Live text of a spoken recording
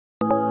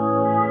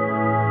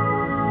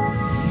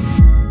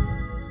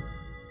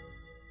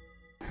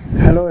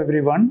Hello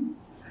everyone,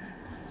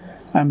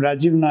 I'm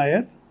Rajeev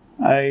Nair.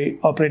 I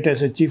operate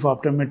as a Chief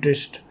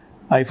Optometrist,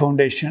 Eye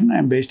Foundation.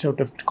 I'm based out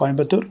of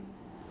Coimbatore.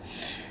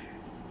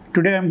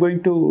 Today I'm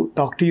going to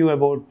talk to you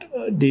about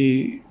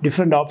the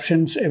different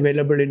options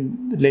available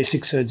in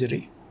Lasik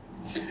surgery.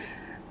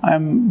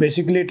 I'm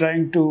basically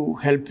trying to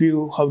help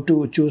you how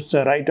to choose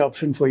the right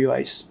option for your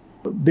eyes.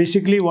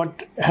 Basically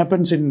what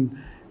happens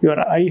in your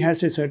eye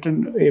has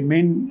a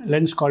main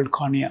lens called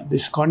cornea.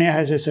 This cornea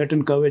has a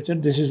certain curvature.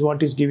 This is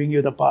what is giving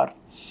you the power.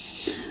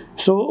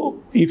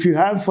 So if you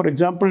have, for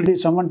example,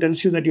 someone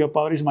tells you that your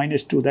power is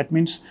 -2, that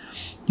means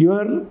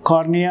your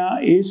cornea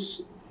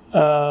is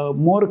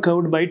more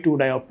curved by 2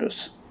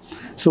 diopters.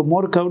 So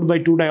more curved by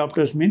 2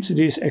 diopters means it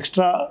is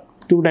extra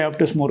 2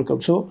 diopters more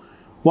curved. So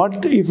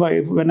what if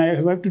when I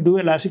have to do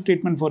a LASIK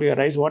treatment for your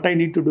eyes, what I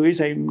need to do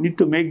is I need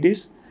to make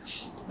this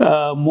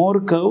more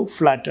curve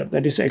flatter.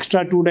 That is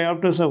extra 2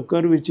 diopters of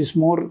curve which is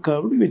more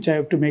curved, which I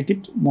have to make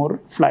it more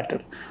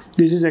flatter.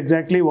 This is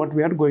exactly what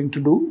we are going to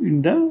do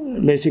in the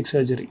LASIK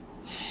surgery.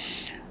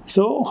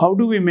 So how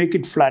do we make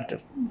it flatter?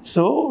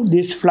 So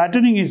this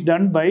flattening is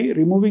done by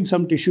removing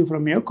some tissue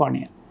from your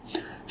cornea.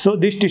 So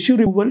this tissue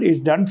removal is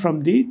done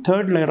from the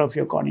 3rd layer of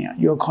your cornea.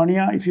 Your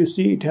cornea, if you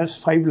see, it has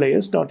 5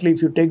 layers. Totally,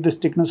 if you take the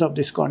thickness of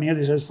this cornea,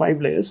 this has 5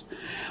 layers.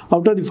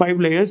 Out of the 5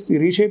 layers, the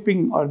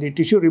reshaping or the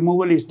tissue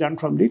removal is done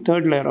from the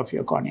 3rd layer of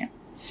your cornea.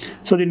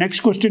 So the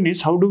next question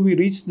is, how do we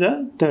reach the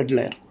 3rd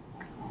layer?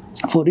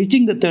 For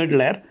reaching the 3rd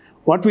layer,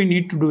 what we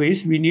need to do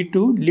is we need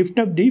to lift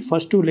up the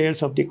first 2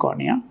 layers of the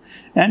cornea,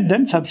 and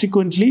then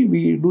subsequently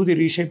we do the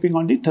reshaping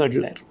on the 3rd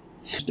layer.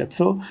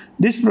 So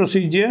this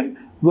procedure,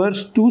 where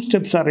 2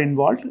 steps are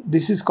involved,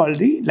 this is called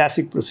the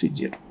LASIK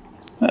procedure.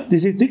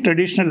 This is the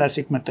traditional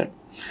LASIK method.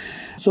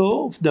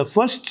 So the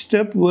first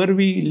step where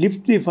we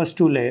lift the first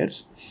 2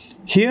 layers,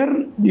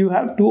 here you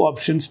have 2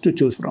 options to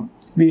choose from.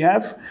 We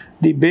have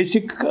the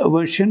basic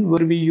version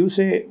where we use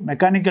a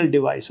mechanical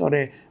device or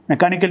a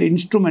mechanical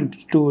instrument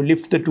to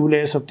lift the 2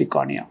 layers of the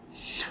cornea.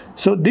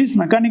 So this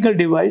mechanical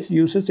device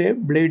uses a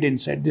blade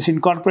inside. This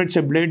incorporates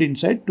a blade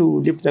inside to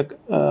lift the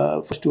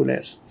first 2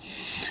 layers.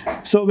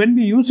 So when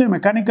we use a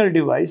mechanical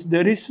device,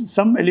 there is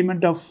some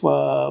element of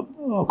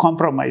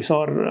compromise,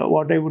 or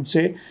what I would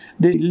say,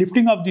 the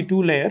lifting of the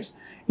 2 layers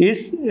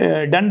is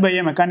done by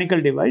a mechanical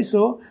device.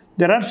 So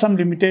there are some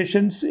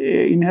limitations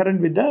inherent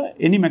with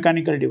any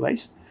mechanical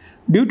device.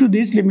 Due to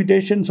these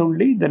limitations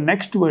only, the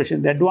next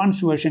version, the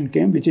advanced version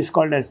came, which is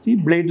called as the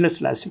bladeless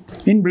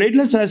LASIK. In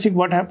bladeless LASIK,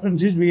 what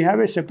happens is we have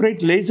a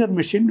separate laser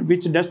machine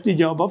which does the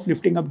job of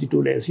lifting up the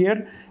 2 layers.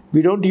 Here,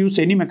 we don't use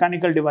any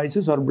mechanical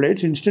devices or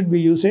blades. Instead, we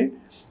use a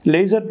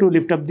laser to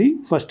lift up the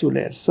first 2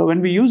 layers. So when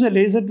we use a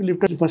laser to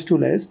lift up the first 2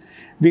 layers,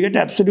 we get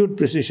absolute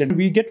precision.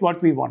 We get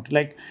what we want.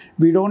 Like,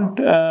 we don't,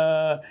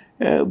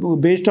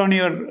 based on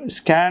your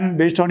scan,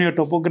 based on your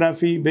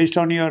topography, based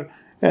on your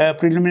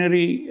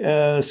preliminary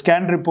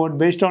scan report,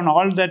 based on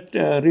all that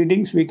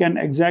readings, we can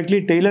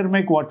exactly tailor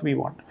make what we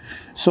want.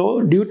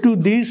 So due to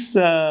these,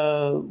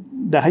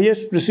 the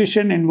highest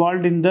precision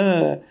involved in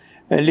the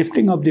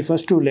lifting of the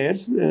first 2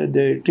 layers,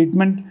 the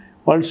treatment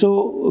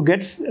also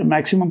gets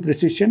maximum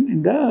precision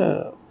in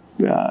the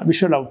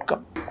visual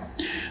outcome.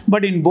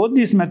 But in both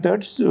these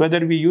methods,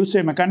 whether we use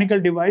a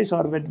mechanical device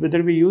or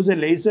whether we use a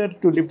laser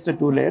to lift the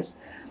 2 layers,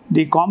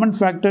 the common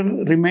factor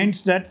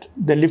remains that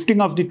the lifting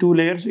of the 2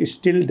 layers is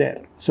still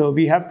there. So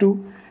we have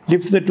to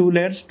lift the 2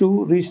 layers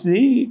to reach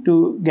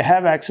to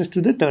have access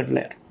to the 3rd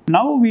layer.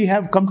 Now we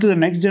have come to the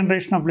next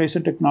generation of laser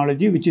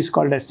technology, which is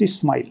called as the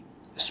SMILE.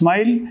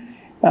 SMILE,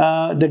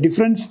 the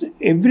difference,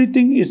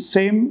 everything is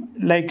same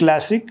like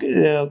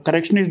LASIK.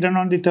 Correction is done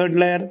on the 3rd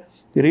layer,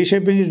 the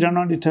reshaping is done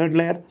on the 3rd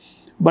layer,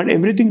 but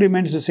everything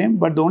remains the same.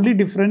 But the only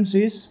difference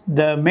is,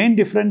 the main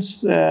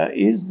difference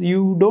is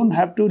you don't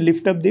have to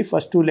lift up the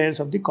first 2 layers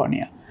of the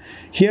cornea.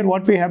 Here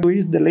what we have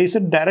is the laser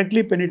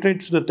directly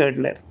penetrates to the 3rd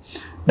layer.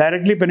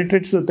 Directly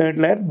penetrates to the 3rd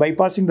layer,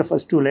 bypassing the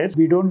first 2 layers.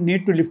 We don't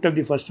need to lift up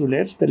the first 2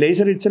 layers. The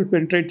laser itself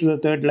penetrates to the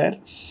 3rd layer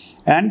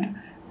and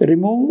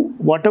remove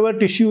whatever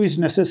tissue is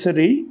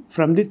necessary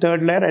from the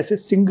 3rd layer as a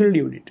single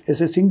unit,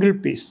 as a single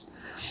piece.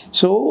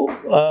 So,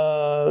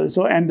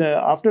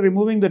 after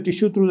removing the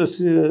tissue through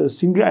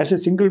the as a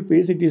single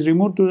piece, it is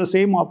removed through the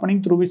same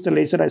opening through which the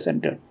laser has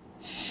entered.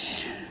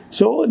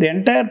 So the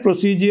entire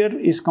procedure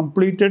is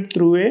completed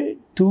through a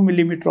 2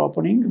 mm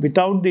opening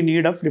without the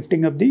need of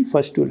lifting up the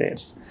first 2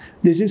 layers.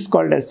 This is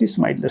called as the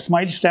SMILE. The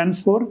SMILE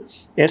stands for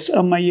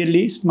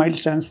SMILE. SMILE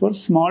stands for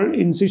small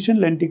incision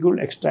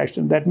lenticule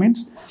extraction. That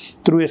means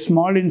through a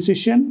small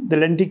incision, the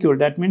lenticule,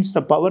 that means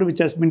the power which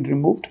has been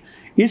removed,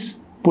 is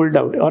pulled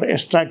out or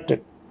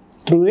extracted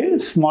through a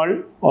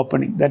small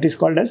opening. That is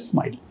called as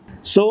SMILE.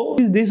 So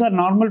these are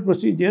normal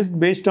procedures.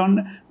 Based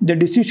on the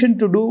decision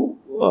to do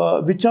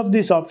which of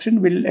these options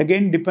will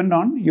again depend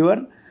on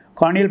your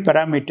corneal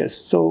parameters.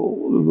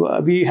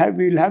 So we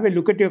will have a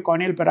look at your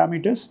corneal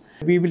parameters.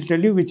 We will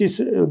tell you which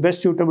is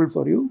best suitable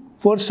for you.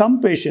 For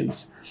some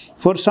patients,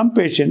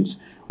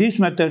 these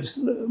methods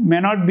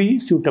may not be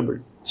suitable.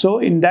 So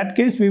in that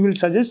case, we will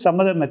suggest some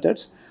other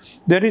methods.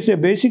 There is a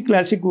basic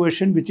LASIK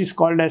version which is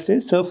called as a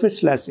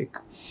surface LASIK.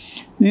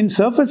 In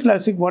surface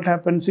LASIK, what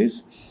happens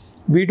is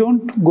we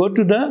don't go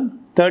to the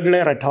third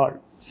layer at all.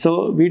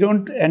 So we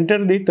don't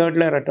enter the third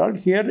layer at all.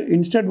 Here,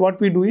 instead what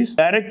we do is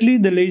directly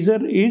the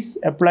laser is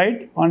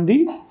applied on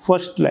the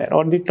first layer,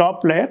 on the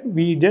top layer.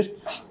 We just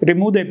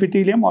remove the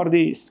epithelium or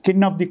the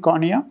skin of the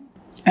cornea,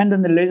 and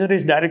then the laser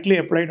is directly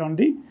applied on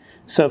the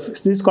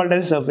surface. This is called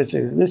as surface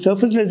LASIK. The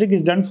surface LASIK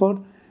is done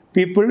for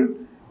people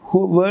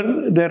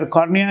where their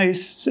cornea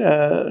is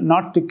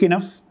not thick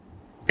enough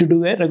to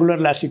do a regular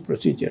LASIK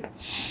procedure.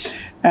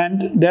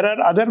 And there are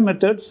other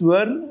methods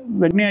where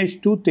when cornea is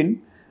too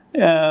thin,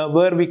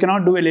 where we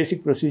cannot do a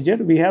LASIK procedure.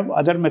 We have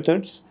other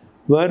methods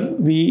where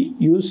we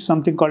use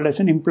something called as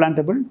an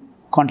implantable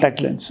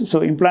contact lens. So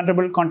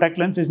implantable contact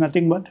lens is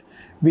nothing but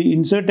we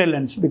insert a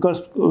lens,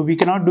 because we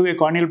cannot do a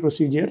corneal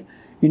procedure.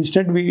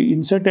 Instead, we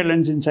insert a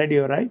lens inside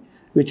your eye,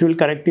 which will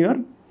correct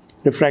your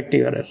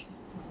refractive error.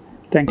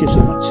 Thank you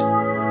so much.